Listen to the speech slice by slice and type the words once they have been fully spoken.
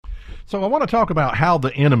So I want to talk about how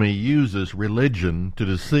the enemy uses religion to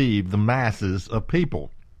deceive the masses of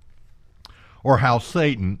people, or how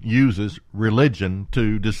Satan uses religion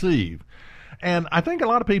to deceive. And I think a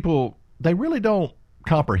lot of people, they really don't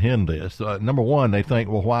comprehend this. Number one, they think,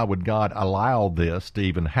 well, why would God allow this to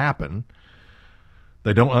even happen?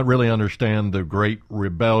 They don't really understand the great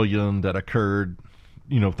rebellion that occurred,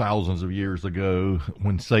 thousands of years ago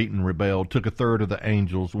when Satan rebelled, took a third of the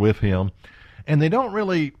angels with him. And they don't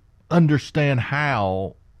really understand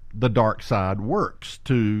how the dark side works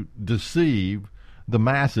to deceive the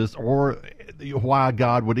masses, or why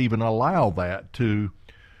God would even allow that to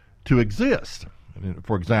exist.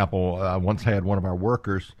 For example, I once had one of our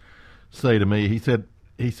workers say to me, he said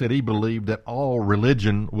he believed that all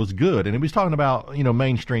religion was good, and he was talking about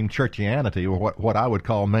mainstream churchianity, or what I would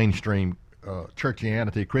call mainstream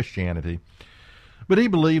churchianity, Christianity. But he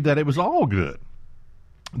believed that it was all good,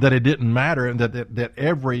 that it didn't matter, and that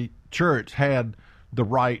every church had the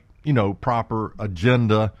right, proper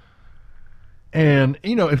agenda. And,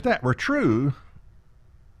 if that were true,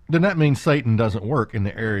 then that means Satan doesn't work in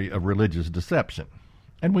the area of religious deception.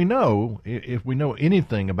 And we know, if we know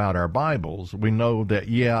anything about our Bibles, we know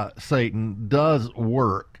that, Satan does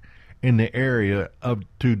work in the area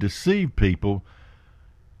to deceive people,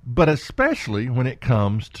 but especially when it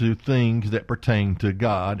comes to things that pertain to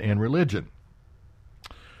God and religion.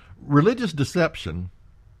 Religious deception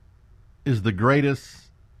is the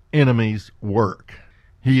greatest enemy's work.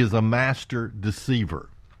 He is a master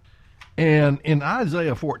deceiver. And in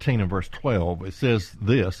Isaiah 14 and verse 12, it says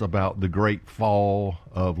this about the great fall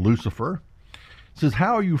of Lucifer. It says,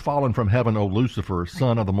 "How are you fallen from heaven, O Lucifer,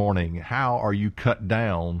 son of the morning? How are you cut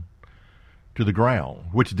down to the ground,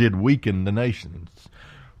 which did weaken the nations?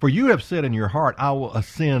 For you have said in your heart, I will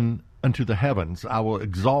ascend unto the heavens. I will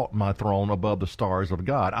exalt my throne above the stars of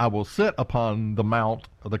God. I will sit upon the mount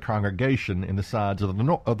of the congregation in the sides of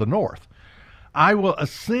the north. I will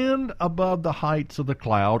ascend above the heights of the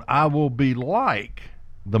cloud. I will be like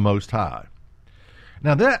the Most High."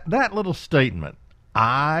 Now that little statement,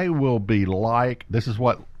 I will be like, this is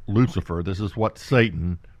what Lucifer, this is what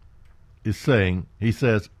Satan is saying. He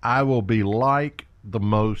says, I will be like the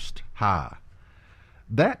Most High.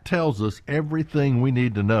 That tells us everything we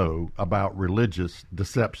need to know about religious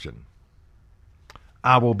deception.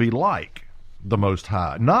 I will be like the Most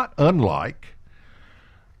High, not unlike,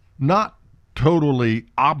 not totally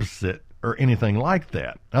opposite or anything like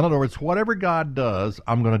that. In other words, whatever God does,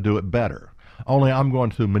 I'm going to do it better. Only I'm going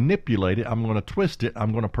to manipulate it, I'm going to twist it,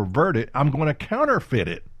 I'm going to pervert it, I'm going to counterfeit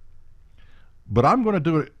it. But I'm going to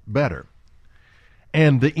do it better.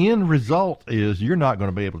 And the end result is you're not going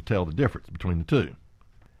to be able to tell the difference between the two.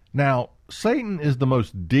 Now, Satan is the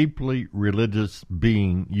most deeply religious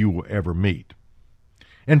being you will ever meet.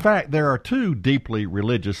 In fact, there are two deeply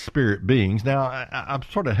religious spirit beings. Now, I'm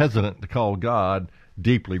sort of hesitant to call God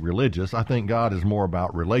deeply religious. I think God is more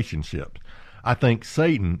about relationships. I think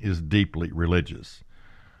Satan is deeply religious.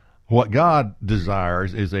 What God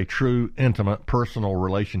desires is a true, intimate, personal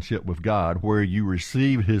relationship with God where you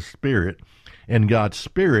receive His Spirit, and God's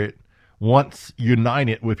Spirit, once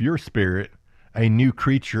united with your spirit, a new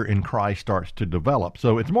creature in Christ starts to develop.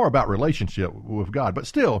 So it's more about relationship with God. But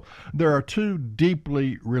still, there are two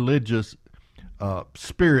deeply religious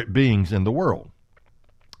spirit beings in the world,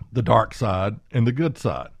 the dark side and the good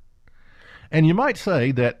side. And you might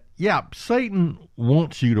say that, Satan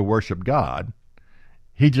wants you to worship God.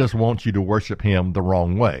 He just wants you to worship Him the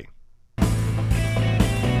wrong way.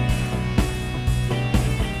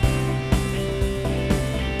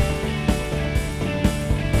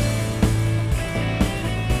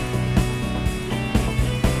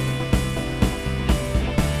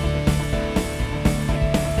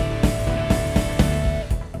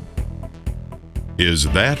 Is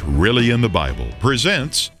That Really in the Bible?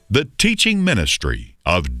 Presents the teaching ministry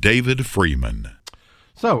of David Freeman.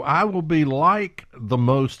 So, I will be like the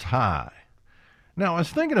Most High. Now, I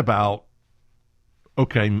was thinking about,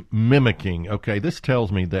 mimicking. This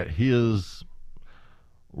tells me that his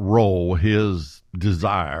role, his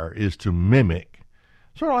desire is to mimic,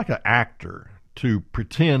 sort of like an actor, to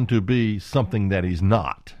pretend to be something that he's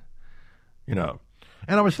not, And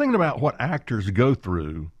I was thinking about what actors go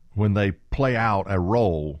through when they play out a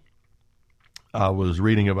role. I was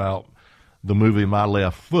reading about the movie My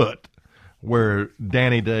Left Foot, where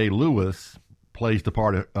Danny Day-Lewis plays the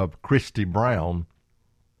part of Christy Brown.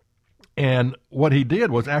 And what he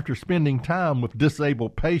did was, after spending time with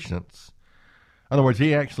disabled patients, in other words,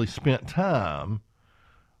 he actually spent time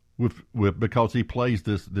with because he plays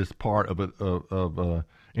this part of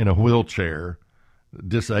in a wheelchair,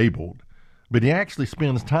 disabled, but he actually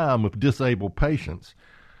spends time with disabled patients.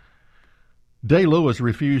 Day-Lewis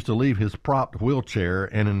refused to leave his propped wheelchair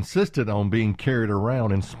and insisted on being carried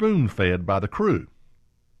around and spoon-fed by the crew.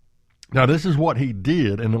 Now, this is what he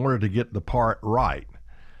did in order to get the part right.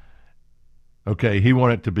 Okay, he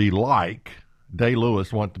wanted to be like,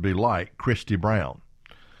 Day-Lewis wanted to be like Christy Brown.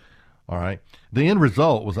 All right. The end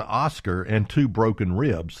result was an Oscar and 2 broken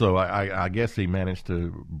ribs. So I guess he managed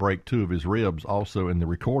to break 2 of his ribs also in the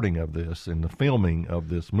recording of this, in the filming of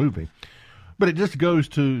this movie. But it just goes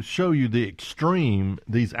to show you the extreme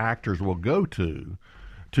these actors will go to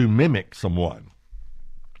mimic someone.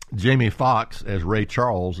 Jamie Foxx as Ray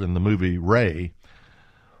Charles in the movie Ray.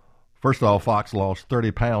 First of all, Fox lost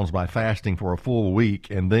 30 pounds by fasting for a full week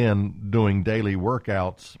and then doing daily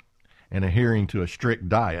workouts and adhering to a strict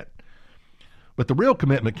diet. But the real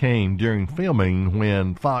commitment came during filming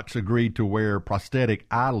when Fox agreed to wear prosthetic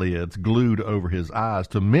eyelids glued over his eyes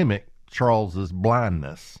to mimic Charles's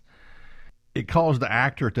blindness. It caused the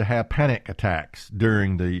actor to have panic attacks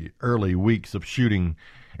during the early weeks of shooting,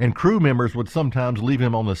 and crew members would sometimes leave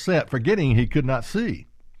him on the set forgetting he could not see.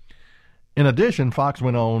 In addition, Fox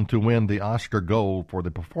went on to win the Oscar Gold for the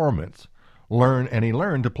performance. He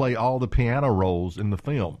learned to play all the piano roles in the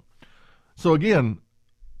film. So again,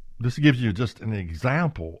 this gives you just an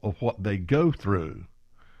example of what they go through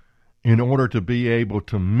in order to be able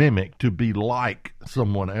to mimic, to be like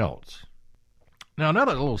someone else. Now,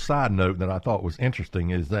 another little side note that I thought was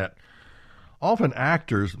interesting is that often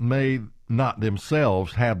actors may not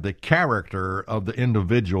themselves have the character of the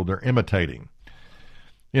individual they're imitating.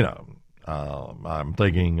 You know, I'm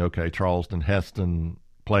thinking, okay, Charlton Heston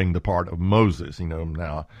playing the part of Moses. You know,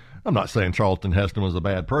 now I'm not saying Charlton Heston was a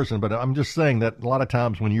bad person, but I'm just saying that a lot of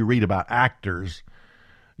times when you read about actors,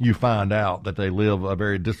 you find out that they live a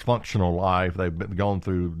very dysfunctional life. They've gone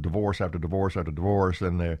through divorce after divorce after divorce,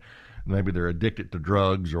 and maybe they're addicted to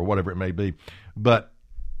drugs or whatever it may be. But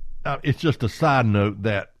it's just a side note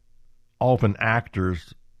that often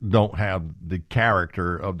actors don't have the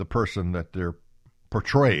character of the person that they're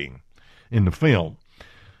portraying in the film.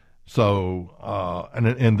 So,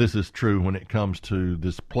 and this is true when it comes to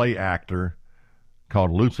this play actor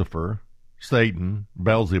called Lucifer, Satan,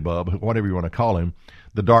 Beelzebub, whatever you want to call him,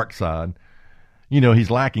 the dark side. You know, he's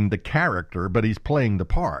lacking the character, but he's playing the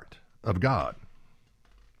part of God.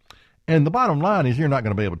 And the bottom line is you're not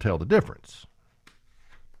going to be able to tell the difference.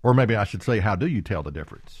 Or maybe I should say, how do you tell the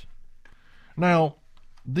difference? Now,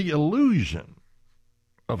 the illusion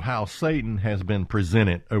of how Satan has been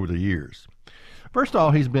presented over the years. First of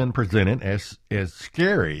all, he's been presented as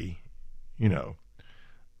scary, you know,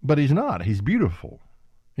 but he's not. He's beautiful.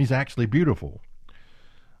 He's actually beautiful.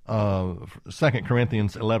 2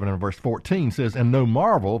 Corinthians 11 and verse 14 says, "And no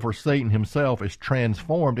marvel, for Satan himself is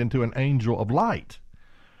transformed into an angel of light."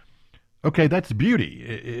 Okay, that's beauty.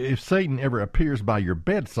 If Satan ever appears by your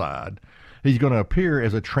bedside, he's going to appear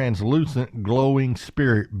as a translucent, glowing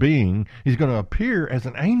spirit being. He's going to appear as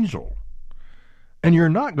an angel. And you're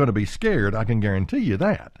not going to be scared, I can guarantee you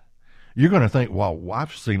that. You're going to think, well,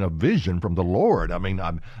 I've seen a vision from the Lord. I mean,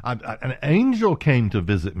 an angel came to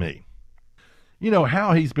visit me. You know,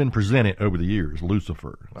 how he's been presented over the years,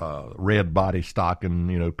 Lucifer, red body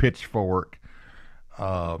stocking, you know, pitchfork.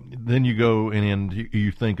 Then you go and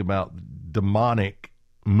you think about demonic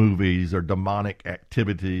movies or demonic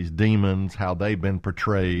activities, demons, how they've been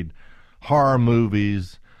portrayed, horror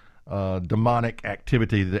movies, demonic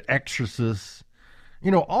activity, The Exorcist. You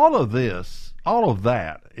know, all of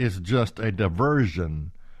that is just a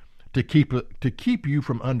diversion to keep you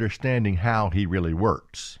from understanding how he really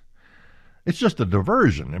works. It's just a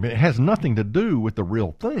diversion. I mean, it has nothing to do with the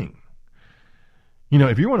real thing. You know,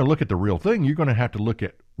 if you want to look at the real thing, you're going to have to look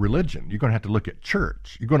at religion. You're going to have to look at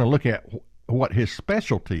church. You're going to look at what his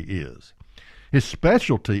specialty is. His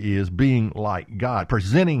specialty is being like God,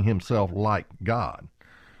 presenting himself like God.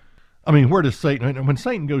 I mean, where does Satan, when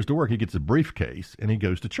Satan goes to work, he gets a briefcase and he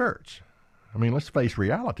goes to church. I mean, let's face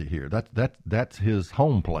reality here. That's his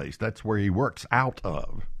home place. That's where he works out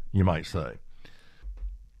of, you might say.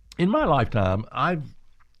 In my lifetime, I've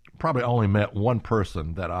probably only met one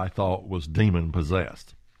person that I thought was demon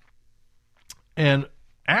possessed. And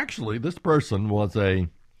actually, this person was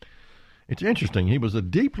it's interesting, he was a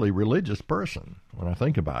deeply religious person when I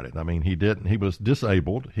think about it. I mean, he was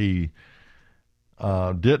disabled. He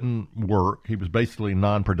didn't work. He was basically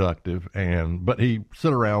non-productive, but he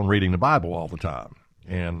sit around reading the Bible all the time.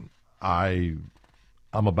 And I'm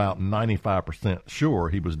about 95% sure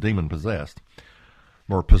he was demon possessed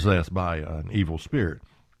or possessed by an evil spirit.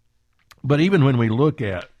 But even when we look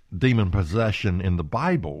at demon possession in the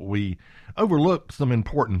Bible, we overlook some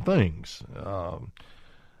important things.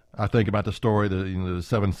 I think about the story, the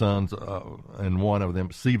 7 sons, and one of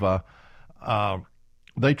them, Siva,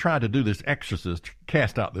 they tried to do this exorcist to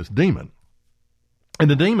cast out this demon. And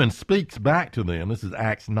the demon speaks back to them. This is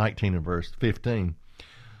Acts 19 and verse 15.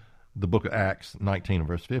 The book of Acts 19 and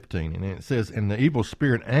verse 15. And it says, and the evil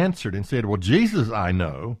spirit answered and said, well, Jesus I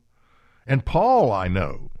know, and Paul I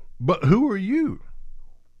know, but who are you?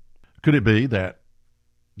 Could it be that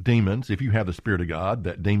demons, if you have the Spirit of God,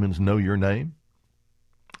 that demons know your name?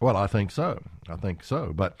 Well, I think so.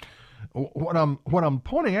 But what I'm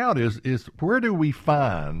pointing out is where do we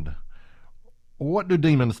find, what do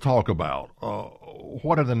demons talk about?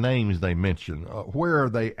 What are the names they mention? Where are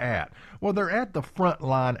they at? Well, they're at the front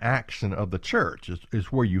line action of the church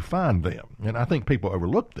is where you find them. And I think people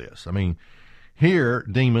overlook this. I mean, here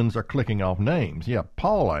demons are clicking off names. Yeah,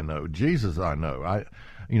 Paul I know, Jesus I know.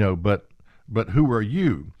 But who are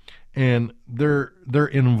you? And they're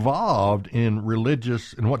involved in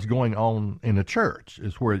religious and what's going on in the church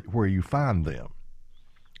is where you find them.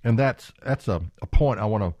 And that's a point I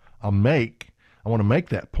want to make. I want to make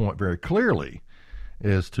that point very clearly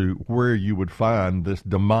as to where you would find this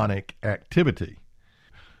demonic activity.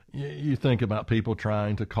 You think about people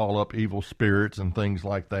trying to call up evil spirits and things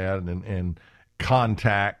like that, and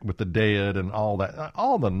contact with the dead and all that,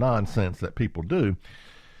 all the nonsense that people do.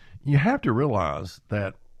 You have to realize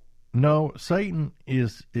that no, Satan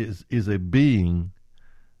is a being,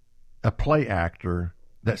 a play actor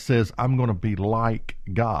that says, I'm going to be like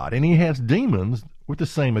God. And he has demons with the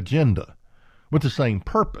same agenda, with the same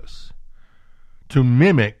purpose, to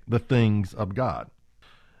mimic the things of God.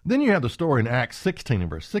 Then you have the story in Acts 16 and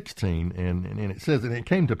verse 16, and it says, and it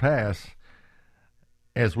came to pass,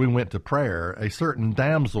 as we went to prayer, a certain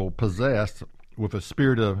damsel possessed with a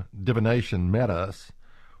spirit of divination met us,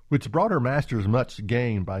 which brought her masters much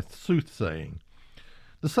gain by soothsaying.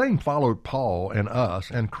 The same followed Paul and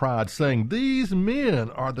us, and cried, saying, these men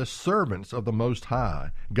are the servants of the Most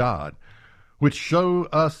High God, which show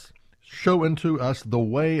unto us the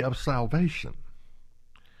way of salvation.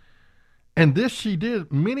 And this she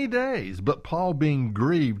did many days, but Paul, being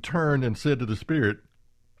grieved, turned and said to the Spirit,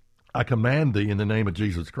 I command thee in the name of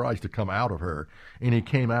Jesus Christ to come out of her. And he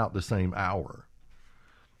came out the same hour.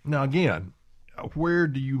 Now again, where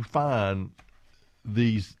do you find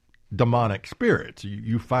these demonic spirits?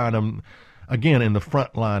 You find them, again, in the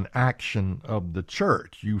frontline action of the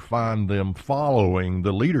church. You find them following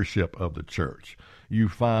the leadership of the church. You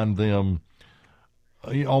find them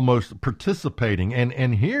almost participating.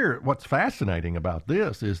 And here, what's fascinating about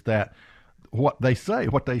this is that what they say,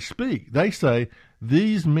 what they speak, they say,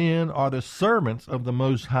 these men are the servants of the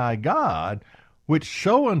Most High God, which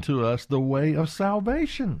show unto us the way of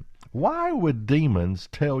salvation. Why would demons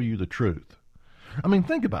tell you the truth? I mean,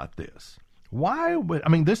 think about this.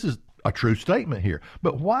 This is a true statement here,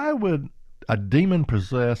 but why would a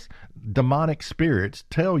demon-possessed demonic spirits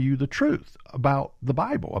tell you the truth about the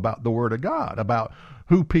Bible, about the Word of God, about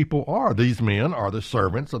who people are? These men are the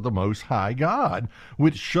servants of the Most High God,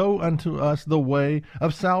 which show unto us the way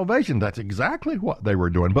of salvation. That's exactly what they were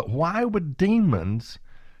doing. But why would demons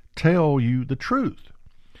tell you the truth?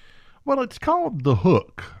 Well, it's called the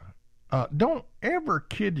hook. Don't ever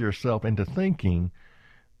kid yourself into thinking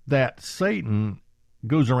that Satan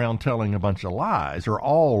goes around telling a bunch of lies or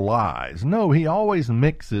all lies. No, he always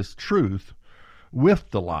mixes truth with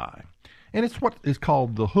the lie. And it's what is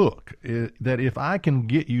called the hook, that if I can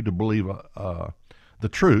get you to believe the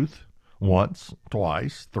truth once,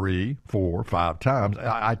 twice, 3, 4, 5 times,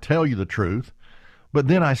 I tell you the truth, but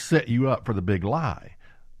then I set you up for the big lie,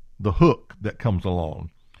 the hook that comes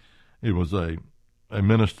along. It was a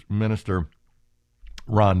minister,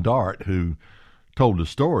 Ron Dart, who told a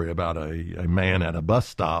story about a man at a bus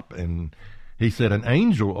stop, and he said an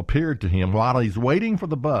angel appeared to him while he's waiting for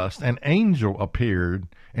the bus. An angel appeared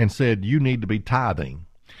and said, you need to be tithing.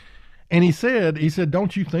 And he said,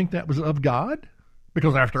 don't you think that was of God?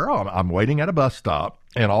 Because after all, I'm waiting at a bus stop,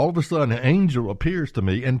 and all of a sudden an angel appears to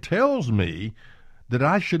me and tells me that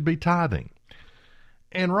I should be tithing.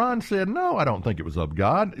 And Ron said, no, I don't think it was of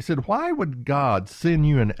God. He said, why would God send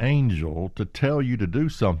you an angel to tell you to do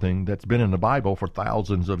something that's been in the Bible for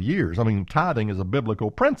thousands of years? I mean, tithing is a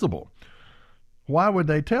biblical principle. Why would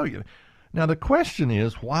they tell you? Now, the question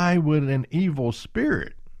is, why would an evil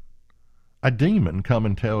spirit, a demon, come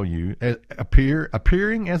and tell you,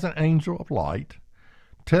 appearing as an angel of light,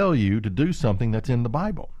 tell you to do something that's in the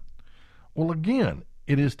Bible? Well, again,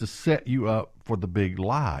 it is to set you up for the big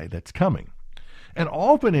lie that's coming. And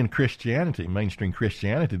often in Christianity, mainstream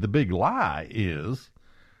Christianity, the big lie is,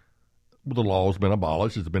 well, the law's been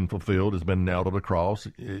abolished, it's been fulfilled, it's been nailed to the cross,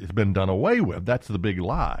 it's been done away with. That's the big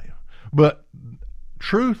lie. But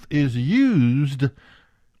truth is used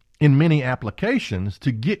in many applications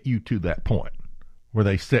to get you to that point where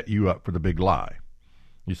they set you up for the big lie,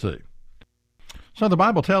 you see. So the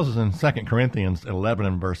Bible tells us in 2 Corinthians 11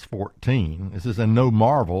 and verse 14, it says, "And no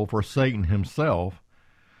marvel, for Satan himself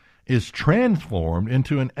is transformed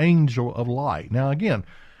into an angel of light." Now again,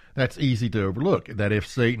 that's easy to overlook, that if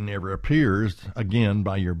Satan ever appears again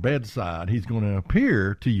by your bedside, he's going to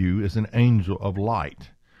appear to you as an angel of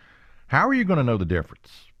light. How are you going to know the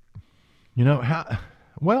difference? You know, how?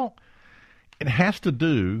 Well, it has to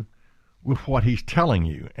do with what he's telling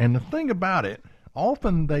you. And the thing about it,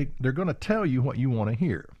 often they're going to tell you what you want to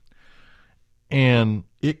hear. And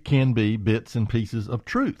it can be bits and pieces of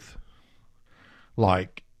truth.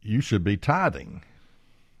 Like, you should be tithing.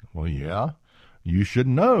 Well, yeah, you should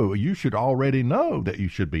know. You should already know that you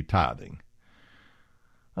should be tithing.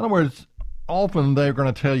 In other words, often they're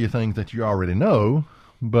going to tell you things that you already know,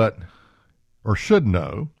 or should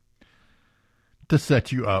know, to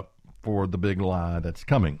set you up for the big lie that's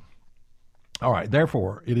coming. All right,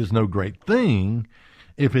 therefore, it is no great thing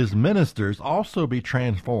if his ministers also be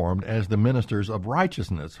transformed as the ministers of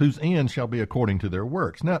righteousness, whose end shall be according to their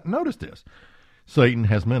works. Now, notice this. Satan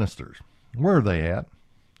has ministers. Where are they at?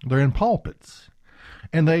 They're in pulpits.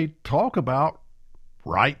 And they talk about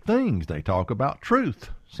right things. They talk about truth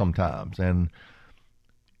sometimes. And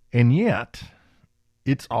yet,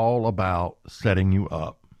 it's all about setting you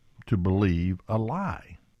up to believe a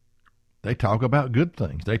lie. They talk about good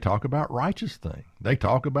things. They talk about righteous things. They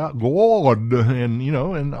talk about God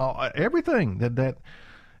and everything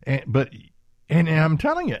but I'm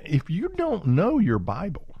telling you, if you don't know your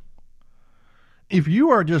Bible, if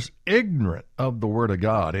you are just ignorant of the Word of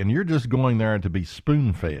God and you're just going there to be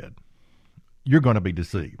spoon-fed, you're going to be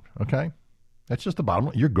deceived, okay? That's just the bottom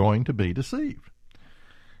line. You're going to be deceived.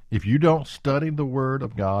 If you don't study the Word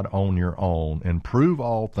of God on your own and prove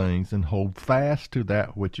all things and hold fast to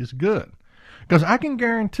that which is good. Because I can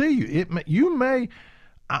guarantee you,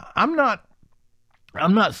 I'm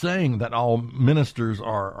not saying that all ministers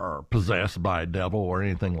are possessed by a devil or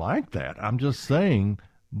anything like that. I'm just saying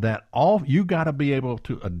that you got to be able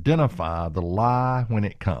to identify the lie when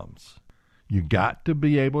it comes. You got to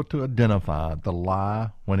be able to identify the lie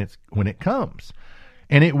when it comes.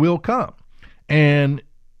 And it will come. And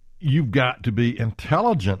you've got to be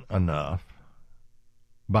intelligent enough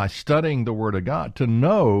by studying the Word of God to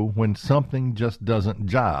know when something just doesn't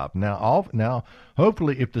jive. Now,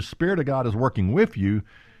 hopefully, if the Spirit of God is working with you,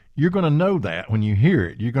 you're going to know that when you hear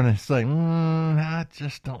it. You're going to say, that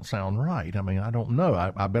just don't sound right. I mean, I don't know.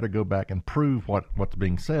 I better go back and prove what's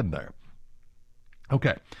being said there.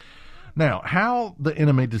 Okay. Now, how the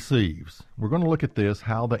enemy deceives. We're going to look at this,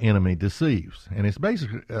 how the enemy deceives. And it's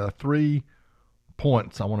basically 3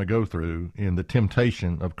 points I want to go through in the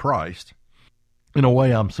temptation of Christ. In a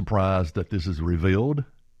way, I'm surprised that this is revealed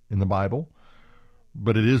in the Bible,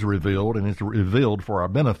 but it is revealed, and it's revealed for our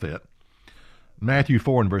benefit. Matthew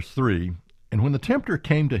 4 and verse 3, "And when the tempter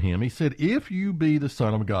came to him, he said, 'If you be the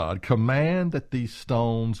Son of God, command that these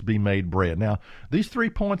stones be made bread.'" Now, these 3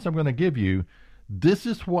 points I'm going to give you, this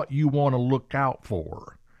is what you want to look out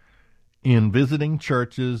for in visiting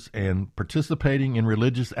churches and participating in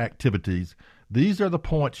religious activities. These are the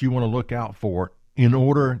points you want to look out for in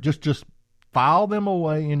order, just file them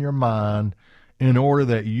away in your mind in order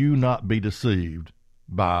that you not be deceived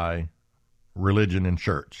by religion and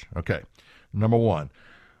church. Okay, number 1,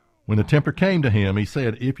 when the tempter came to him, he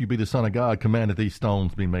said, "If you be the Son of God, command that these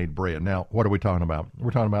stones be made bread." Now, what are we talking about?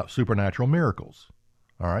 We're talking about supernatural miracles.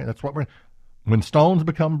 All right, that's what when stones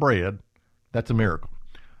become bread, that's a miracle.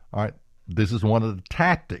 All right, this is one of the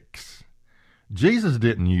tactics. Jesus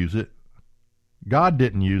didn't use it. God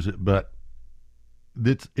didn't use it, but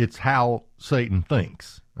it's how Satan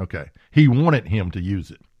thinks. Okay, he wanted him to use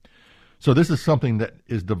it. So this is something that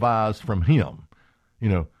is devised from him.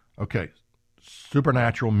 Okay,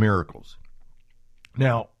 supernatural miracles.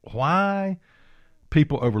 Now, why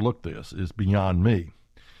people overlook this is beyond me.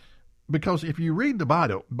 Because if you read the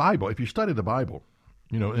Bible, if you study the Bible,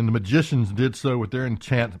 and the magicians did so with their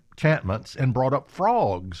enchantments and brought up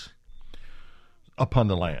frogs upon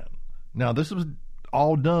the land. Now, this was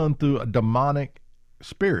all done through a demonic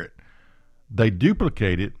spirit. They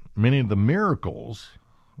duplicated many of the miracles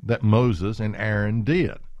that Moses and Aaron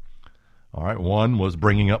did. All right, one was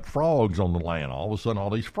bringing up frogs on the land. All of a sudden, all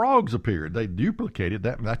these frogs appeared. They duplicated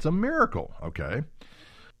that. That's a miracle, okay?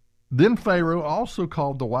 Then Pharaoh also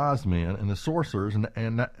called the wise men and the sorcerers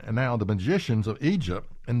and now the magicians of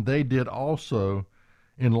Egypt, and they did also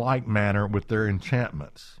in like manner with their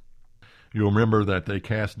enchantments. You'll remember that they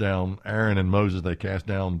cast down, Aaron and Moses, they cast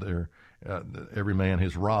down their every man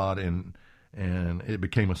his rod, and it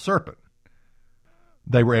became a serpent.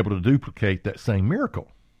 they were able to duplicate that same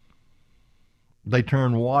miracle. They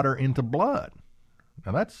turned water into blood.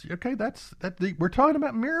 Now that's okay. We're talking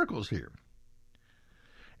about miracles here.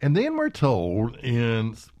 And then we're told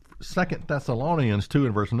in 2 Thessalonians 2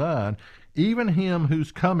 and verse 9, even him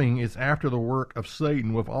whose coming is after the work of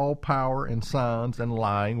Satan with all power and signs and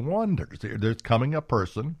lying wonders. There's coming a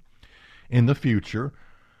person in the future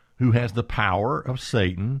who has the power of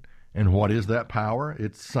Satan. And what is that power?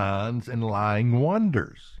 It's signs and lying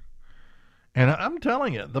wonders. And I'm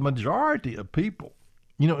telling you, the majority of people,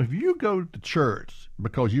 if you go to church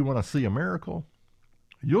because you want to see a miracle,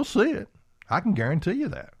 you'll see it. I can guarantee you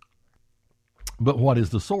that. But what is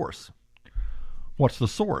the source? What's the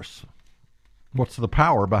source? What's the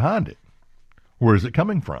power behind it? Where is it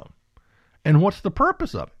coming from? And what's the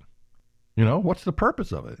purpose of it? What's the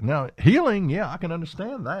purpose of it? Now, healing, yeah, I can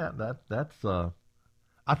understand that.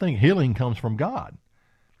 I think healing comes from God.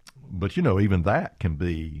 But, even that can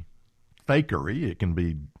be fakery. It can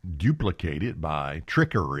be duplicated by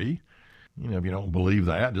trickery. If you don't believe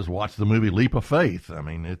that, just watch the movie Leap of Faith. I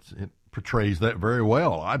mean, it portrays that very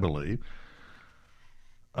well, I believe.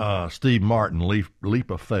 Steve Martin, Leap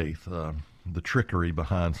of Faith, the trickery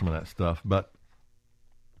behind some of that stuff. But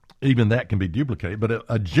even that can be duplicated. But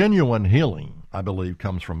a genuine healing, I believe,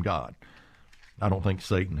 comes from God. I don't think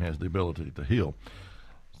Satan has the ability to heal,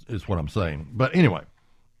 is what I'm saying. But anyway,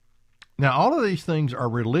 now all of these things are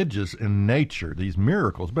religious in nature, these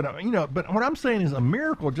miracles. But, but what I'm saying is a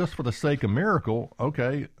miracle just for the sake of miracle,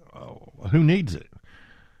 okay, who needs it?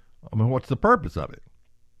 I mean, what's the purpose of it?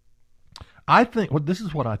 This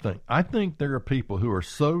is what I think. I think there are people who are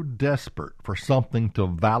so desperate for something to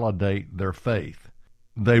validate their faith,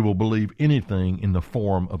 they will believe anything in the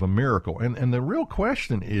form of a miracle. And the real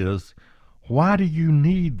question is, why do you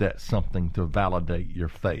need that something to validate your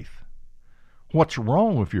faith? What's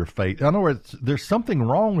wrong with your faith? In other words, there's something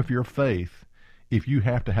wrong with your faith if you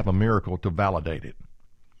have to have a miracle to validate it.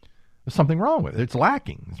 There's something wrong with it. It's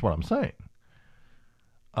lacking. That's what I'm saying.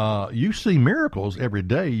 You see miracles every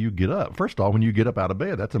day you get up. First of all, when you get up out of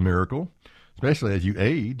bed, that's a miracle, especially as you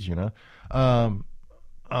age, the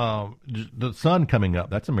sun coming up,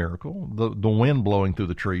 that's a miracle. The wind blowing through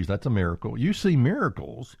the trees, that's a miracle. You see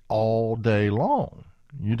miracles all day long.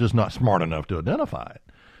 You're just not smart enough to identify it.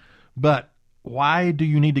 But why do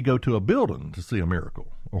you need to go to a building to see a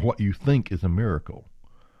miracle, or what you think is a miracle?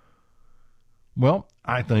 Well,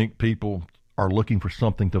 I think people are looking for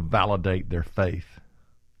something to validate their faith,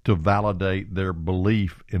 to validate their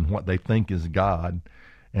belief in what they think is God,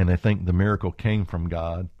 and they think the miracle came from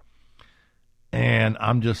God. And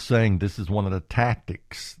I'm just saying this is one of the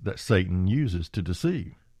tactics that Satan uses to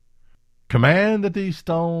deceive. Command that these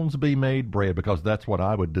stones be made bread, because that's what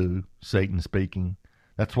I would do, Satan speaking.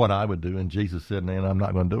 That's what I would do. And Jesus said, man, I'm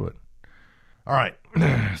not going to do it. All right,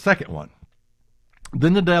 second one.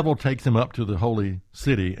 Then the devil takes him up to the holy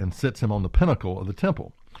city and sits him on the pinnacle of the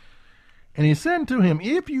temple. And he said to him,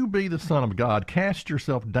 if you be the Son of God, cast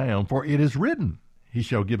yourself down, for it is written, he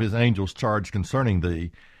shall give his angels charge concerning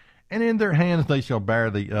thee, and in their hands they shall bear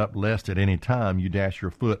thee up, lest at any time you dash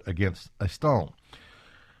your foot against a stone.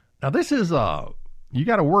 Now this is, you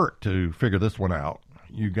got to work to figure this one out.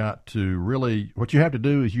 You got to really, what you have to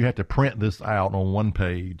do is you have to print this out on one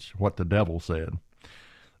page, what the devil said.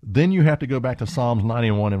 Then you have to go back to Psalms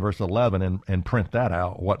 91 and verse 11 and print that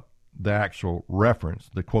out, what the actual reference,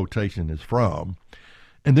 the quotation is from.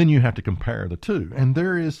 And then you have to compare the two. And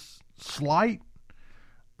there is slight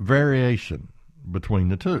variation between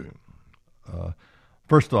the two.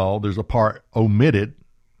 First of all, there's a part omitted.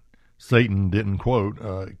 Satan didn't quote,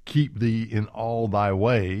 keep thee in all thy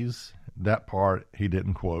ways. That part he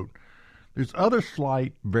didn't quote. There's other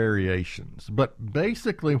slight variations, but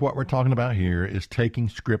basically what we're talking about here is taking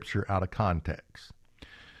Scripture out of context.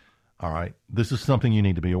 All right, this is something you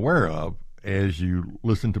need to be aware of as you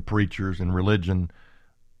listen to preachers in religion.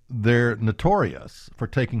 They're notorious for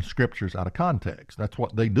taking Scriptures out of context. That's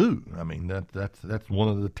what they do. I mean, that's one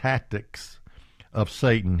of the tactics of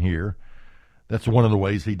Satan here. That's one of the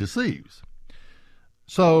ways he deceives.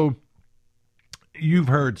 So you've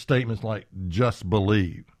heard statements like, just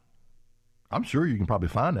believe. I'm sure you can probably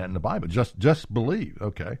find that in the Bible. Just believe.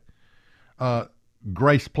 Okay.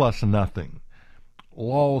 Grace plus nothing. The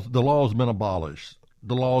law's been abolished.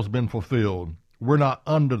 The law's been fulfilled. We're not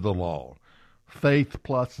under the law. Faith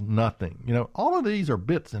plus nothing. All of these are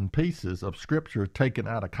bits and pieces of Scripture taken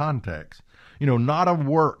out of context. Not of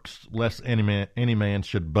works, lest any man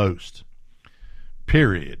should boast.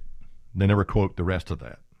 Period. They never quote the rest of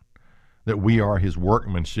that. That we are his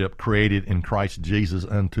workmanship, created in Christ Jesus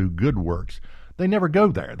unto good works. They never go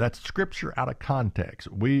there. That's Scripture out of context.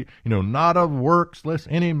 Not of works, lest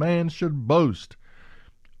any man should boast.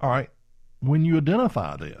 All right, when you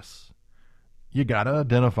identify this, you got to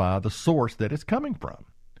identify the source that it's coming from.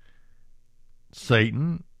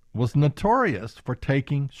 Satan was notorious for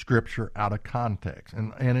taking Scripture out of context.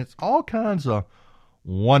 And it's all kinds of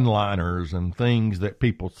one-liners and things that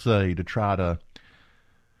people say to try to,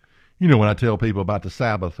 when I tell people about the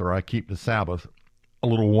Sabbath or I keep the Sabbath, a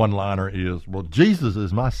little one-liner is, well, Jesus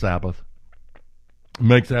is my Sabbath.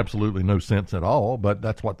 Makes absolutely no sense at all, but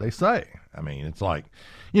that's what they say. I mean, it's like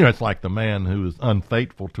the man who is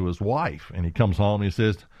unfaithful to his wife, and he comes home and he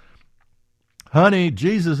says, honey,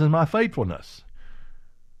 Jesus is my faithfulness.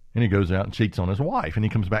 And he goes out and cheats on his wife, and he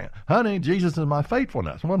comes back, honey, Jesus is my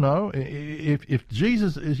faithfulness. Well, no, if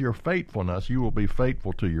Jesus is your faithfulness, you will be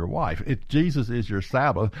faithful to your wife. If Jesus is your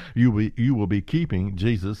Sabbath, you will be keeping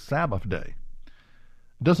Jesus' Sabbath day.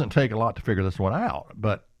 It doesn't take a lot to figure this one out,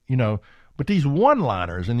 but these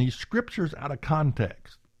one-liners and these scriptures out of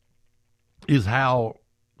context is how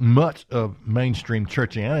much of mainstream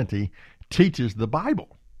churchianity teaches the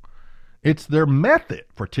Bible. It's their method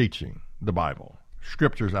for teaching the Bible.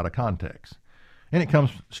 Scriptures out of context. And it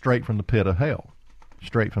comes straight from the pit of hell.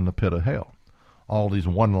 Straight from the pit of hell. All these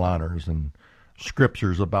one-liners and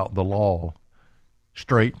scriptures about the law,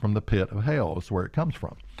 straight from the pit of hell is where it comes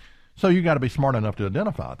from. So you got to be smart enough to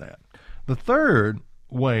identify that. The third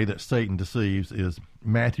way that Satan deceives is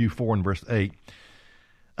Matthew 4 and verse 8.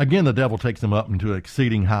 Again, the devil takes him up into an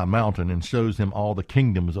exceeding high mountain and shows him all the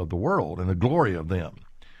kingdoms of the world and the glory of them,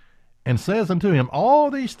 and says unto him, all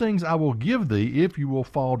these things I will give thee if you will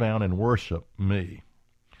fall down and worship me.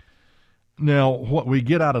 Now, what we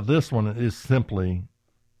get out of this one is simply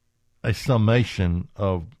a summation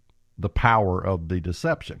of the power of the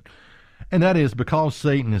deception. And that is because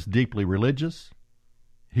Satan is deeply religious,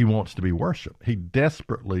 he wants to be worshiped. He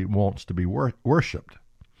desperately wants to be worshiped.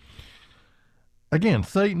 Again,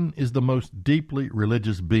 Satan is the most deeply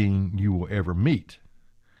religious being you will ever meet.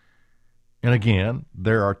 And again,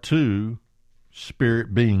 there are two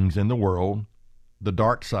spirit beings in the world, the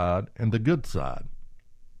dark side and the good side.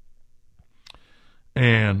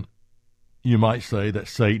 And you might say that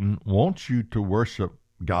Satan wants you to worship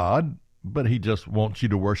God, but he just wants you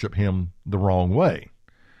to worship him the wrong way.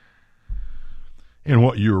 And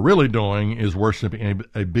what you're really doing is worshiping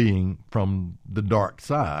a being from the dark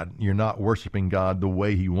side. You're not worshiping God the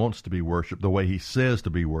way he wants to be worshiped, the way he says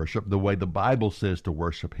to be worshiped, the way the Bible says to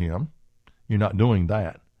worship him. You're not doing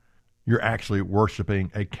that. You're actually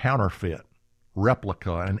worshiping a counterfeit,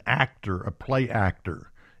 replica, an actor, a play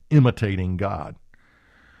actor, imitating God.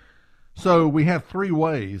 So we have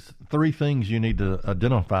three things you need to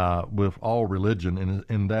identify with all religion,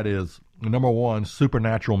 and that is, number one,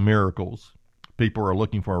 supernatural miracles. People are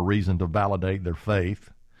looking for a reason to validate their faith.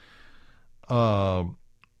 How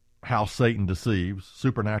Satan deceives,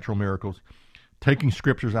 supernatural miracles. Taking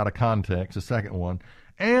scriptures out of context, the second one.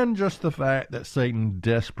 And just the fact that Satan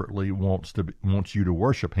desperately wants you to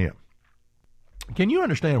worship him. Can you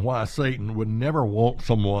understand why Satan would never want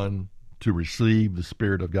someone to receive the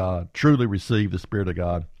Spirit of God, truly receive the Spirit of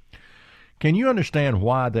God? Can you understand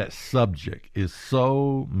why that subject is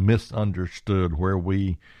so misunderstood, where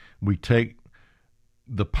we take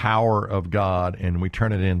the power of God and we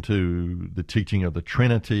turn it into the teaching of the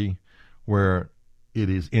Trinity, where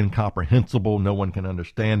it is incomprehensible, no one can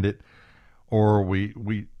understand it, or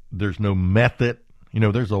there's no method.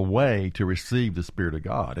 There's a way to receive the Spirit of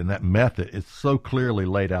God, and that method is so clearly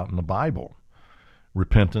laid out in the Bible.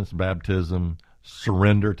 Repentance, baptism,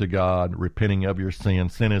 surrender to God, repenting of your sin.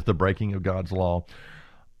 Sin is the breaking of God's law.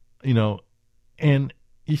 And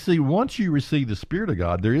you see, once you receive the Spirit of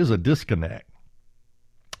God, there is a disconnect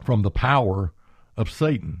from the power of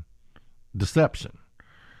Satan, deception.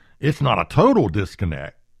 It's not a total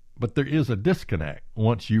disconnect, but there is a disconnect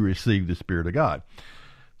once you receive the Spirit of God.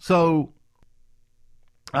 So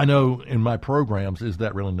I know in my programs, Is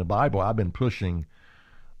That Really in the Bible? I've been pushing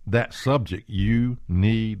that subject. You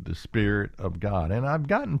need the Spirit of God. And I've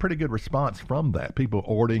gotten pretty good response from that. People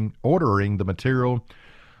ordering the material.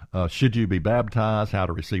 Should you be baptized? How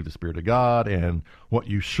to receive the Spirit of God? And what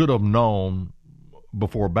you should have known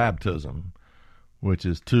before baptism, which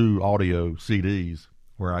is 2 audio CDs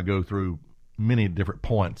where I go through many different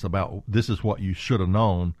points about this is what you should have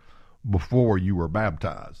known before you were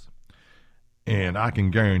baptized. And I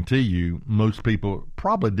can guarantee you most people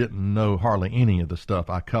probably didn't know hardly any of the stuff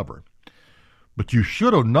I covered. But you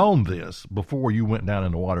should have known this before you went down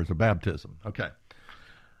in the waters of baptism. Okay.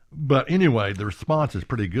 But anyway, the response is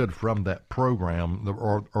pretty good from that program,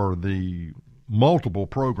 or the multiple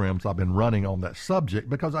programs I've been running on that subject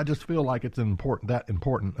because I just feel like it's that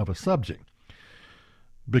important of a subject.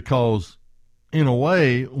 Because in a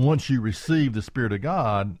way, once you receive the Spirit of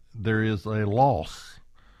God, there is a loss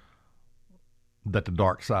that the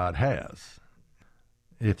dark side has.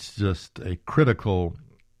 It's just a critical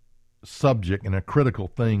subject and a critical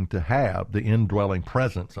thing to have, the indwelling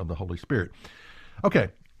presence of the Holy Spirit. Okay,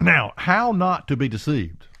 now, how not to be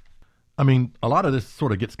deceived? I mean, a lot of this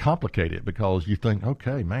sort of gets complicated because you think,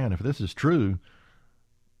 okay, man, if this is true,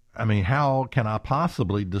 I mean, how can I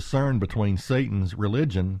possibly discern between Satan's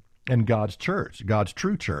religion and God's church, God's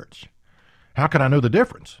true church? How can I know the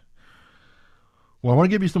difference? Well, I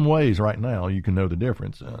want to give you some ways right now you can know the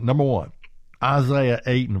difference. Number one, Isaiah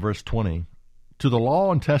 8 and verse 20. To the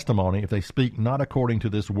law and testimony, if they speak not according to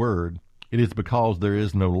this word, it is because there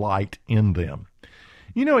is no light in them.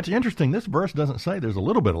 You know, it's interesting. This verse doesn't say there's a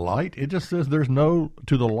little bit of light. It just says there's no,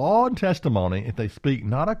 to the law and testimony, if they speak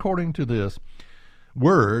not according to this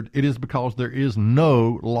word, it is because there is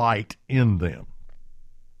no light in them.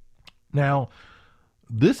 Now,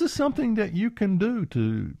 this is something that you can do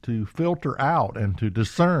to filter out and to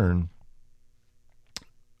discern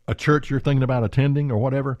a church you're thinking about attending or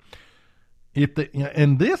whatever.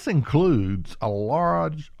 And this includes a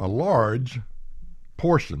large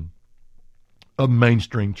portion of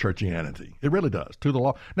mainstream churchianity. It really does. To the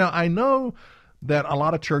law. Now, I know that a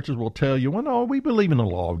lot of churches will tell you, well, no, we believe in the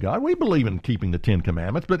law of God. We believe in keeping the 10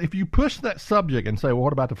 Commandments. But if you push that subject and say, well,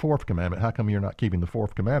 what about the 4th commandment? How come you're not keeping the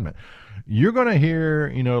 4th commandment? You're going to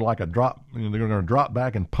hear, like a drop, they're going to drop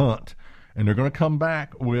back and punt. And they're going to come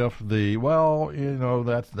back with the, well,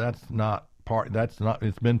 that's not part,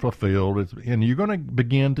 it's been fulfilled. And you're going to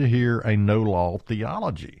begin to hear a no-law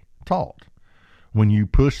theology taught when you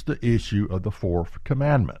push the issue of the 4th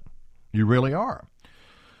commandment. You really are.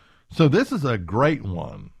 So this is a great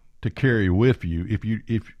one to carry with you. If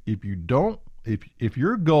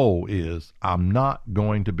your goal is, I'm not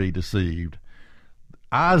going to be deceived,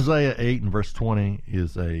 Isaiah 8 and verse 20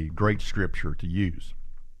 is a great scripture to use.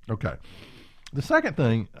 Okay. The second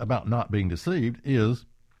thing about not being deceived is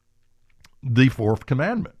the 4th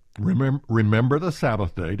commandment. Remember the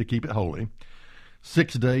Sabbath day to keep it holy.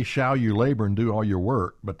 6 days shall you labor and do all your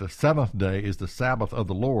work, but the 7th day is the Sabbath of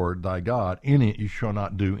the Lord thy God. In it you shall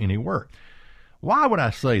not do any work. Why would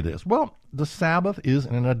I say this? Well, the Sabbath is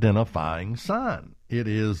an identifying sign.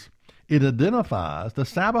 The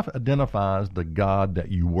Sabbath identifies the God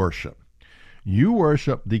that you worship. You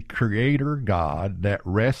worship the Creator God that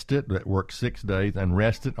worked 6 days and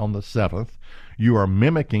rested on the 7th. You are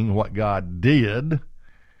mimicking what God did,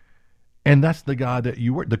 and that's the God that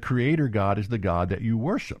you worship. The Creator God is the God that you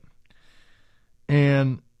worship.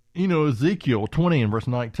 And, Ezekiel 20 and verse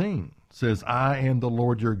 19 says, I am the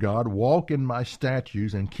Lord your God, walk in my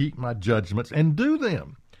statutes and keep my judgments and do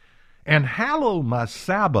them, and hallow my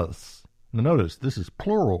Sabbaths. Now notice, this is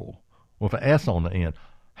plural with an S on the end.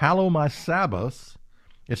 Hallow my Sabbaths.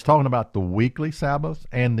 It's talking about the weekly Sabbaths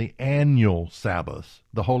and the annual Sabbaths,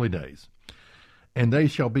 the holy days. And they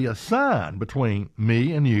shall be a sign between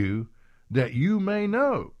me and you, that you may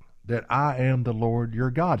know that I am the Lord your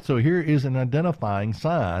God. So here is an identifying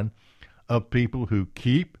sign of people who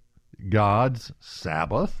keep God's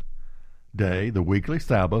Sabbath day, the weekly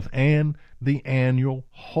Sabbath, and the annual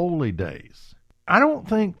holy days. I don't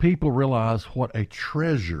think people realize what a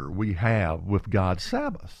treasure we have with God's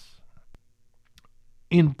Sabbaths.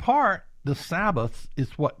 In part, the Sabbath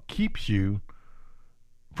is what keeps you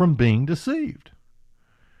from being deceived.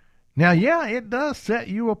 Now, yeah, it does set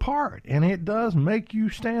you apart, and it does make you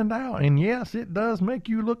stand out, and yes, it does make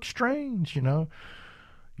you look strange,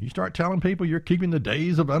 You start telling people you're keeping the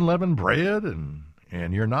days of unleavened bread,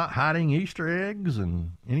 and you're not hiding Easter eggs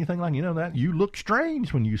and anything like that. You look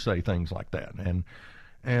strange when you say things like that,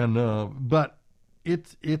 but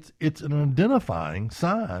it's an identifying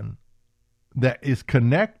sign that is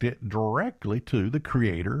connected directly to the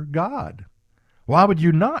Creator God. Why would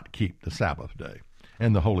you not keep the Sabbath day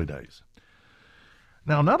and the holy days?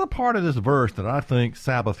 Now, another part of this verse that I think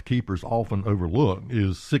Sabbath keepers often overlook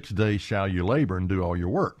is 6 days shall you labor and do all your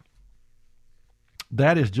work.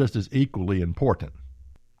 That is just as equally important.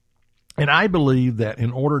 And I believe that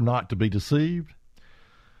in order not to be deceived,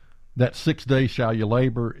 that 6 days shall you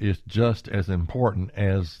labor is just as important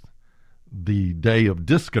as the day of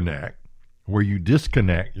disconnect, where you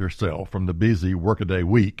disconnect yourself from the busy workaday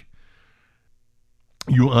week.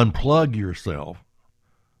 You unplug yourself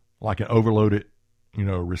like an overloaded,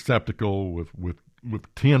 receptacle with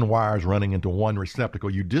 10 wires running into one receptacle.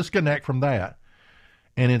 You disconnect from that,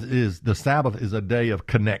 and the Sabbath is a day of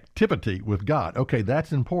connectivity with God. Okay,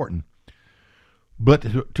 that's important. But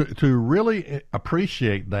to really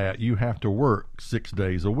appreciate that, you have to work 6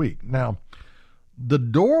 days a week. Now, the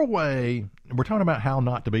doorway, we're talking about how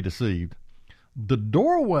not to be deceived. The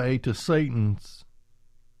doorway to Satan's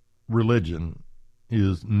religion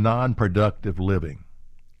is non-productive living.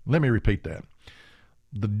 Let me repeat that.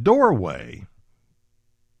 The doorway,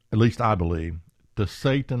 at least I believe, to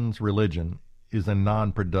Satan's religion is a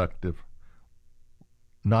non-productive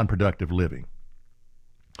living.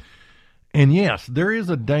 And yes, there is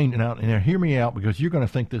a danger. Now, hear me out, because you're going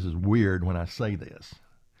to think this is weird when I say this.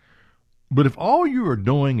 But if all you are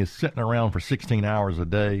doing is sitting around for 16 hours a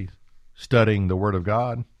day studying the Word of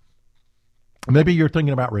God, maybe you're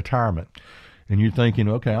thinking about retirement, and you're thinking,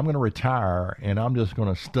 okay, I'm going to retire, and I'm just going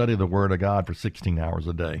to study the Word of God for 16 hours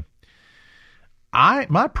a day.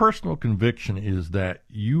 My personal conviction is that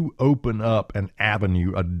you open up an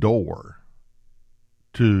avenue, a door,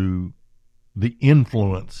 to the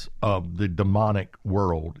influence of the demonic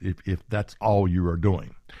world if that's all you are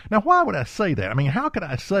doing. Now, why would I say that? I mean, how could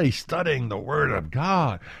I say studying the Word of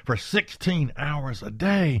God for 16 hours a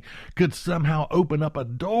day could somehow open up a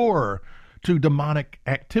door to demonic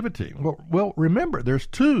activity? Well, remember, there's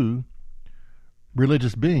two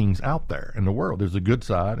religious beings out there in the world. There's a good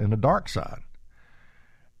side and a dark side.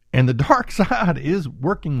 And the dark side is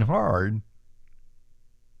working hard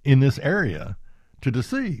in this area to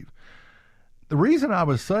deceive. The reason I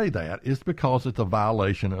would say that is because it's a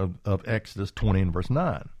violation of Exodus 20 and verse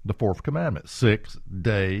 9, the fourth commandment. 6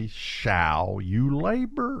 days shall you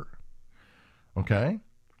labor. Okay?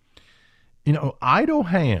 You know, idle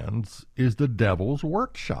hands is the devil's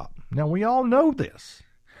workshop. Now, we all know this.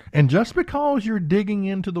 And just because you're digging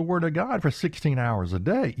into the Word of God for 16 hours a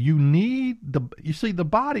day, you see, the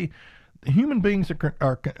body, human beings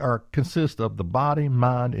are consist of the body,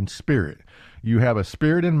 mind, and spirit. You have a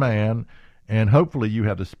spirit in man, and hopefully you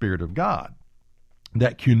have the Spirit of God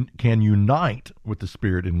that can unite with the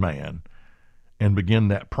Spirit in man and begin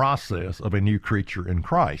that process of a new creature in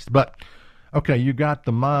Christ. But, okay, you got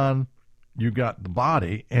the mind, you got the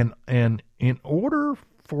body, and in order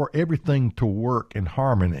for everything to work in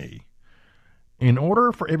harmony, in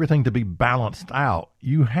order for everything to be balanced out,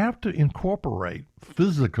 you have to incorporate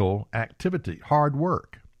physical activity, hard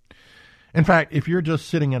work. In fact, if you're just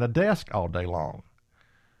sitting at a desk all day long,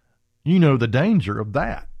 you know the danger of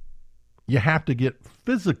that. You have to get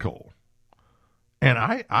physical. And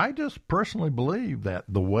I just personally believe that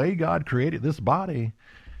the way God created this body,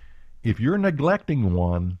 if you're neglecting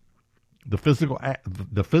one, the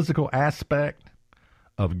physical aspect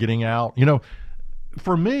of getting out, you know,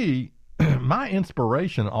 for me, my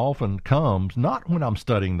inspiration often comes not when I'm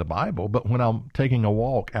studying the Bible, but when I'm taking a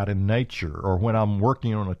walk out in nature, or when I'm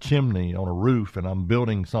working on a chimney on a roof and I'm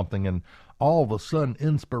building something, and all of a sudden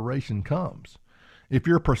inspiration comes. If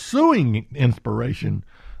you're pursuing inspiration,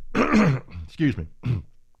 excuse me,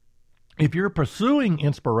 if you're pursuing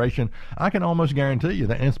inspiration, I can almost guarantee you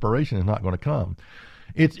that inspiration is not going to come.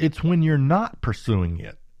 It's when you're not pursuing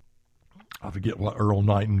it. I forget what Earl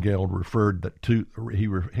Nightingale referred that to. He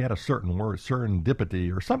had a certain word,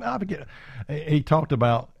 serendipity or something. I forget. He talked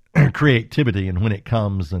about creativity and when it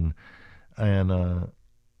comes, and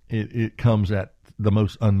it comes at the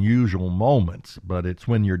most unusual moments. But it's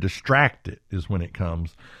when you're distracted is when it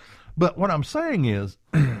comes. But what I'm saying is,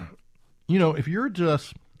 you know, if you're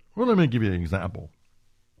just, well, let me give you an example.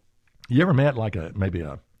 You ever met like maybe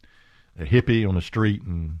a hippie on the street,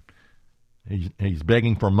 and he's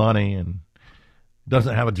begging for money and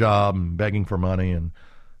doesn't have a job and begging for money and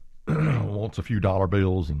wants a few dollar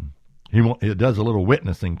bills, and he does a little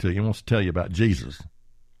witnessing to you. He wants to tell you about Jesus.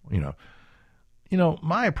 You know,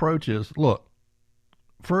 my approach is, look,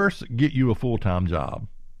 first get you a full-time job.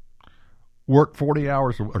 Work 40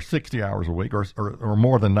 hours or 60 hours a week or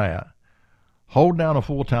more than that. Hold down a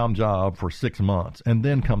full-time job for 6 months and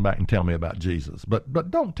then come back and tell me about Jesus.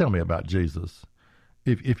 But don't tell me about Jesus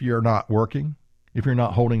if you're not working, if you're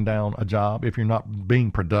not holding down a job, if you're not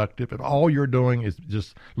being productive, if all you're doing is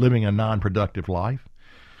just living a non-productive life.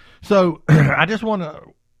 So I just want to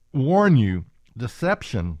warn you,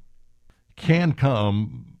 deception can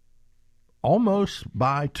come almost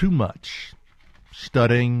by too much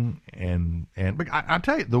studying. And I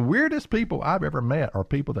tell you, the weirdest people I've ever met are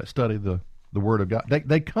people that study the Word of God.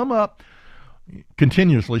 They come up,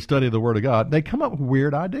 continuously study the Word of God. They come up with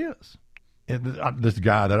weird ideas. And this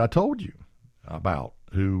guy that I told you about,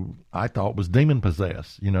 who I thought was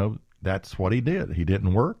demon-possessed, you know, that's what he did. He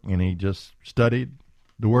didn't work, and he just studied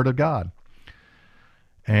the Word of God.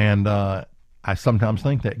 And I sometimes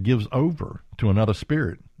think that gives over to another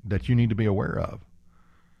spirit that you need to be aware of.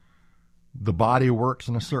 The body works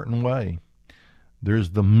in a certain way.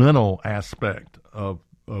 There's the mental aspect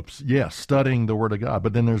studying the Word of God,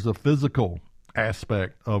 but then there's a physical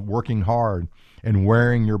aspect of working hard and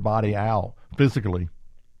wearing your body out physically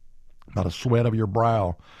by the sweat of your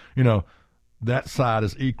brow. That side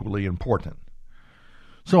is equally important.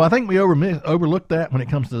 So I think we overlook that when it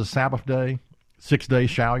comes to the Sabbath day. 6 days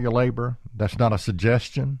shall you labor. That's not a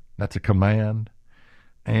suggestion. That's a command.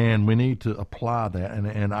 And we need to apply that.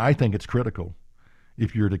 And I think it's critical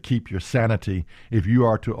if you're to keep your sanity, if you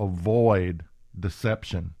are to avoid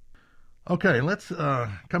deception. Okay, let's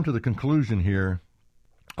come to the conclusion here.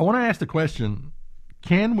 I want to ask the question,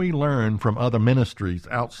 can we learn from other ministries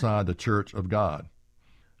outside the Church of God?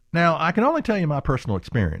 Now, I can only tell you my personal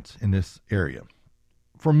experience in this area.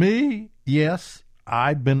 For me, yes,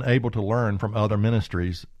 I've been able to learn from other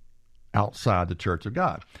ministries outside the Church of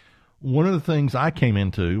God. One of the things I came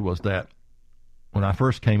into was that when I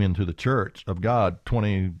first came into the Church of God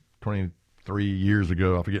 23 years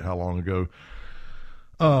ago, I forget how long ago,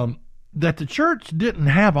 that the church didn't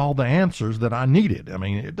have all the answers that I needed. I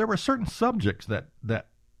mean, there were certain subjects that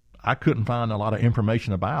I couldn't find a lot of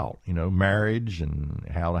information about, marriage and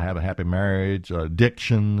how to have a happy marriage,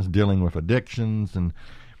 addictions, dealing with addictions.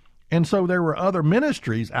 And so there were other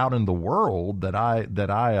ministries out in the world that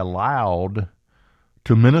I allowed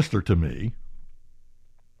to minister to me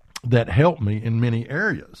that helped me in many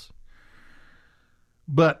areas.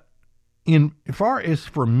 But as far as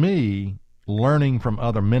for me, learning from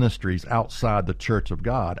other ministries outside the Church of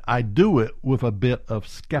God, I do it with a bit of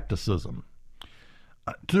skepticism.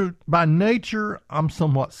 By nature, I'm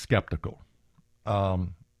somewhat skeptical. I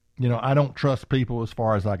don't trust people as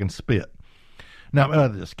far as I can spit. Now,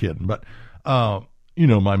 just kidding, but,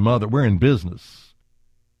 my mother, we're in business.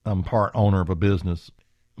 I'm part owner of a business.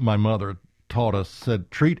 My mother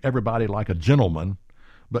said, treat everybody like a gentleman,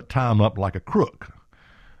 but tie them up like a crook.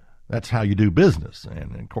 That's how you do business.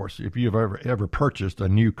 And, of course, if you've ever purchased a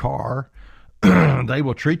new car, they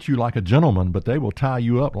will treat you like a gentleman, but they will tie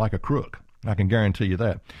you up like a crook. I can guarantee you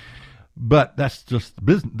that. But that's just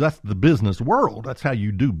business. That's the business world. That's how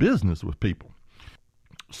you do business with people.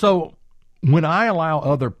 So when I allow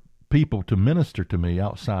other people to minister to me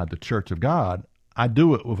outside the Church of God, I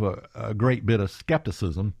do it with a great bit of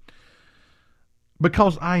skepticism,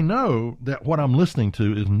 because I know that what I'm listening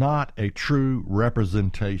to is not a true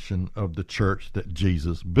representation of the church that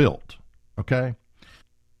Jesus built. Okay,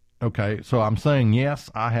 so I'm saying,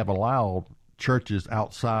 yes, I have allowed churches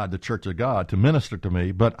outside the Church of God to minister to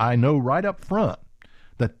me, but I know right up front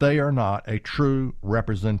that they are not a true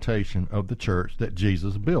representation of the church that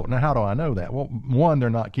Jesus built. Now, how do I know that? Well, one,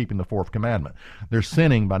 they're not keeping the fourth commandment. They're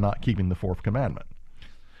sinning by not keeping the fourth commandment.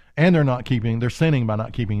 And they're sinning by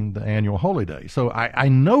not keeping the annual holy day. So I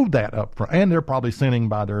know that up front. And they're probably sinning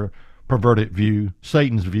by their perverted view,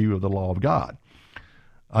 Satan's view of the law of God,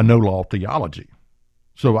 a no-law theology.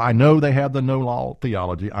 So I know they have the no-law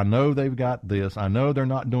theology. I know they've got this. I know they're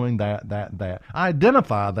not doing that. I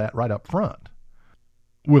identify that right up front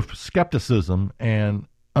with skepticism and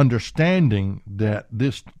understanding that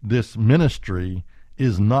this ministry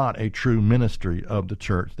is not a true ministry of the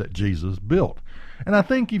church that Jesus built. And I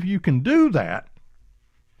think if you can do that,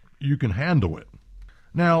 you can handle it.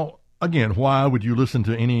 Now, again, why would you listen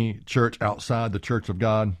to any church outside the Church of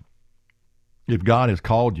God? If God has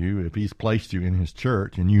called you, if he's placed you in his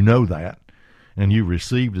church, and you know that, and you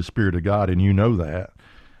received the Spirit of God, and you know that,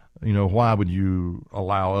 why would you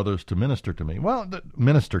allow others to minister to me? Well,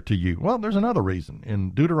 minister to you. Well, there's another reason.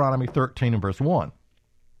 In Deuteronomy 13 and verse 1,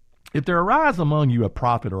 if there arise among you a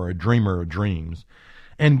prophet or a dreamer of dreams,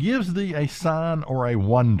 and gives thee a sign or a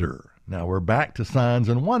wonder. Now, we're back to signs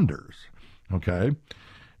and wonders, okay?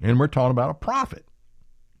 And we're talking about a prophet,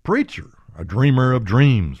 preacher, a dreamer of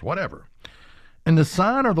dreams, whatever. And the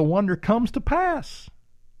sign or the wonder comes to pass.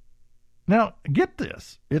 Now, get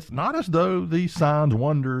this. It's not as though these signs,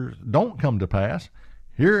 wonders don't come to pass.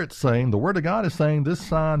 Here it's saying, the Word of God is saying this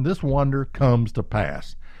sign, this wonder comes to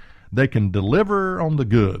pass. They can deliver on the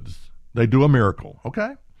goods. They do a miracle,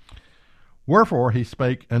 okay? Wherefore he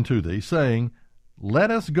spake unto thee, saying, let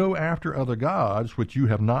us go after other gods which you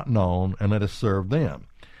have not known, and let us serve them.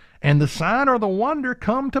 And the sign or the wonder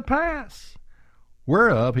come to pass,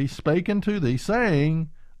 whereof he spake unto thee, saying,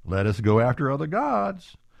 let us go after other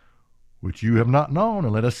gods which you have not known,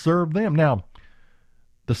 and let us serve them. Now,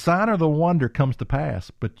 the sign or the wonder comes to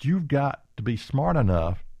pass, but you've got to be smart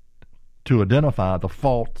enough to identify the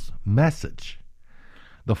false message.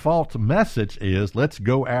 The false message is, let's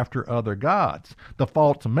go after other gods. The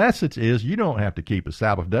false message is, you don't have to keep a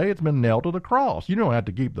Sabbath day. It's been nailed to the cross. You don't have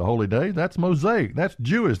to keep the holy days. That's Mosaic. That's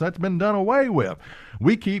Jewish. That's been done away with.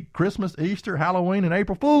 We keep Christmas, Easter, Halloween, and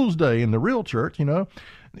April Fool's Day in the real church,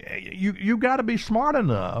 You got to be smart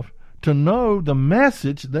enough to know the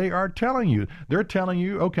message they are telling you. They're telling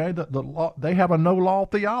you, okay, the law, they have a no-law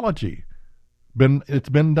theology. It's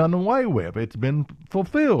been done away with. It's been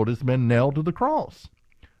fulfilled. It's been nailed to the cross.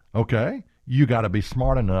 Okay? You got to be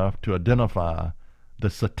smart enough to identify the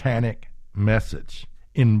satanic message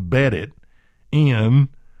embedded in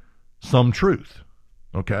some truth.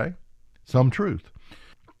 Okay? Some truth.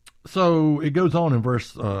 So it goes on in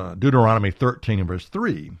Deuteronomy 13 and verse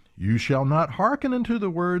 3. You shall not hearken unto the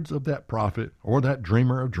words of that prophet or that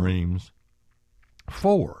dreamer of dreams,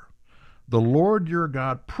 for the Lord your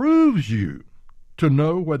God proves you to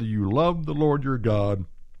know whether you love the Lord your God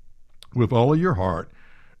with all of your heart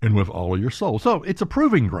and with all of your soul. So it's a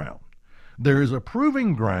proving ground. There is a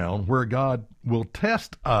proving ground where God will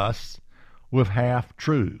test us with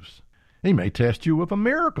half-truths. He may test you with a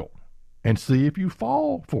miracle and see if you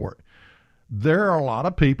fall for it. There are a lot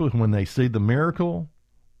of people who, when they see the miracle,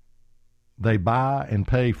 they buy and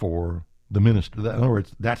pay for the ministry. In other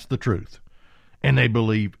words, that's the truth. And they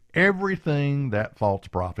believe everything that false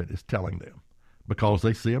prophet is telling them because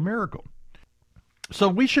they see a miracle. So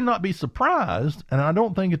we should not be surprised, and I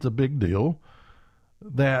don't think it's a big deal,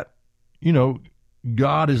 that,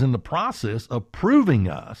 God is in the process of proving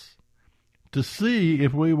us to see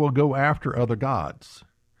if we will go after other gods.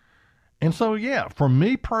 And so, for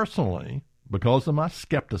me personally, because of my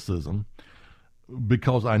skepticism,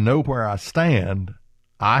 because I know where I stand,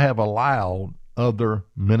 I have allowed other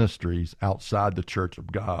ministries outside the Church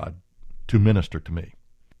of God to minister to me.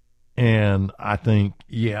 And I think,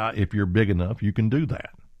 if you're big enough, you can do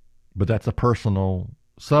that. But that's a personal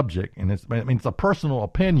subject, and it's a personal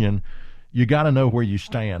opinion. You got to know where you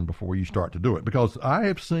stand before you start to do it. Because I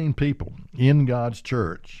have seen people in God's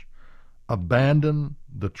church abandon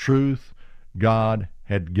the truth God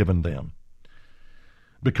had given them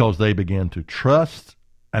because they began to trust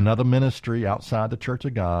another ministry outside the Church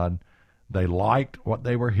of God. They liked what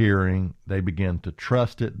they were hearing. They began to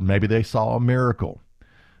trust it. Maybe they saw a miracle.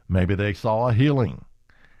 Maybe they saw a healing.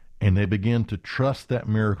 And they began to trust that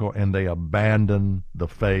miracle, and they abandoned the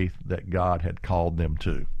faith that God had called them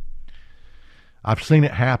to. I've seen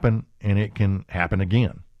it happen, and it can happen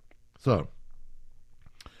again. So,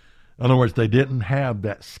 in other words, they didn't have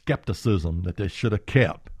that skepticism that they should have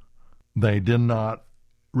kept. They did not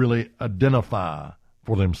really identify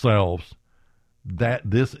for themselves that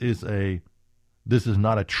this is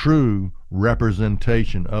not a true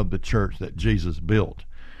representation of the church that Jesus built.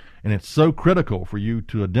 And it's so critical for you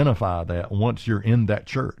to identify that once you're in that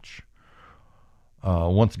church.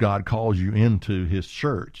 Once God calls you into his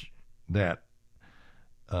church, that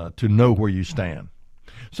to know where you stand.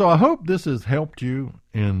 So I hope this has helped you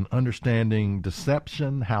in understanding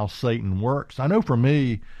deception, how Satan works. I know for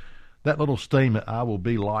me, that little statement, I will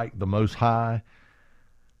be like the Most High,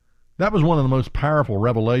 that was one of the most powerful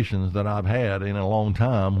revelations that I've had in a long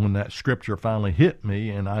time when that scripture finally hit me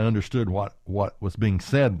and I understood what was being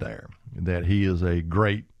said there, that he is a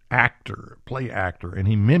great actor, play actor, and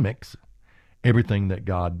he mimics everything that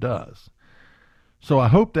God does. So I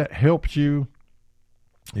hope that helps you.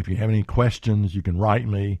 If you have any questions, you can write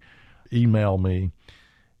me, email me,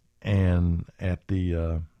 and at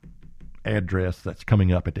the address that's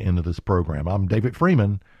coming up at the end of this program. I'm David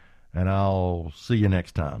Freeman, and I'll see you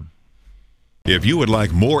next time. If you would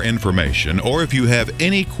like more information or if you have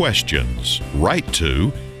any questions, write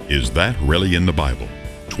to Is That Really in the Bible?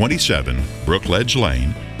 27 Brookledge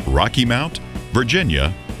Lane, Rocky Mount,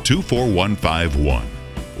 Virginia 24151.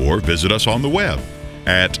 Or visit us on the web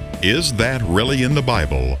at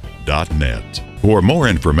isthatreallyinthebible.net. For more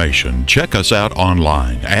information, check us out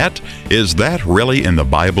online at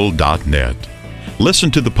isthatreallyinthebible.net.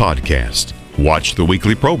 Listen to the podcast, watch the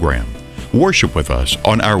weekly program, worship with us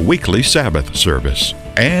on our weekly Sabbath service,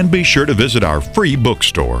 and be sure to visit our free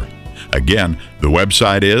bookstore. Again, the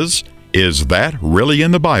website is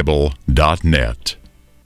isthatreallyinthebible.net.